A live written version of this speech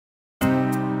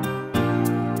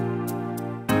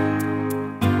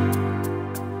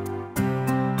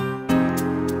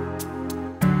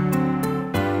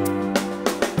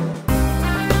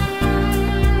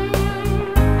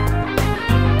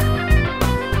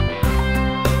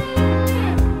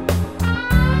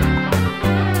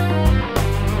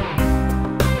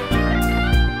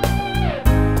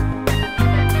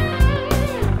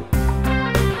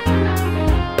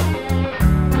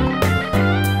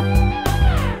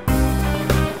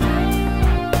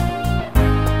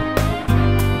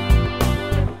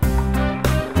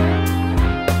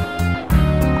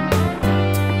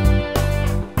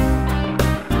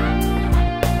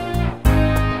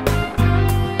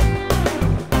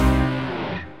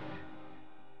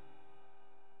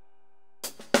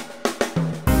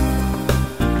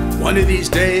One of these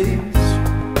days,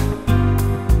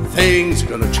 things are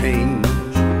gonna change.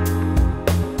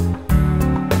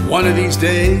 One of these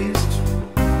days,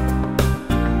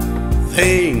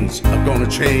 things are gonna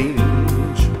change.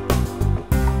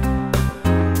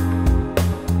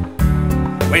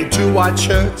 When two white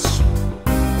shirts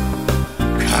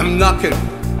come knocking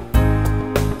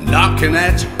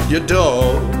at your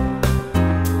door.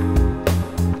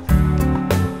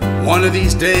 One of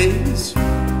these days,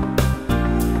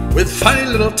 with funny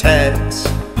little tags,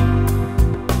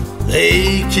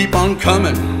 they keep on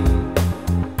coming,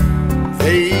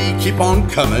 they keep on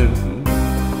coming.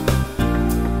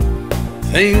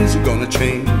 Things are gonna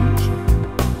change.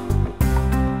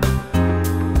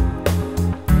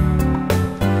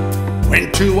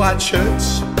 When two white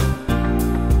shirts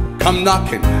come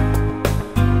knocking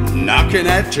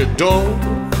at your door.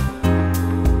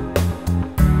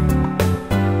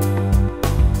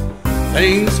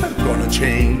 Things are gonna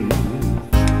change.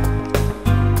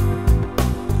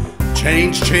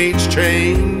 Change, change,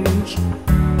 change.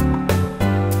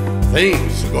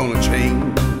 Things are gonna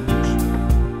change.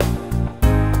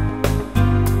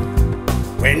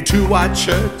 When two white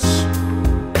shirts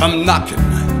come knocking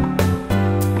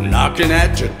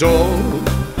at your door.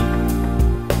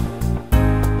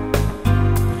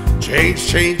 Change,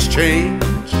 change, change.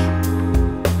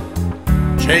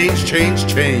 Change, change,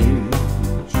 change.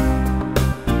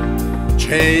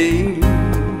 Change.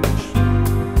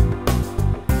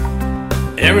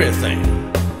 Everything.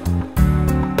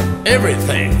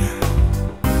 Everything.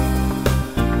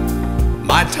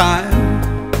 My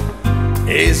time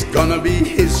is gonna be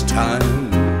his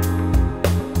time.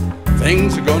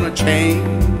 Things are gonna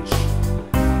change.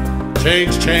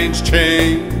 Change, change,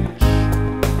 change.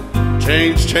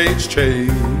 Change, change,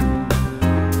 change.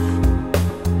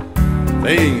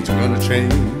 Things are gonna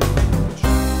change.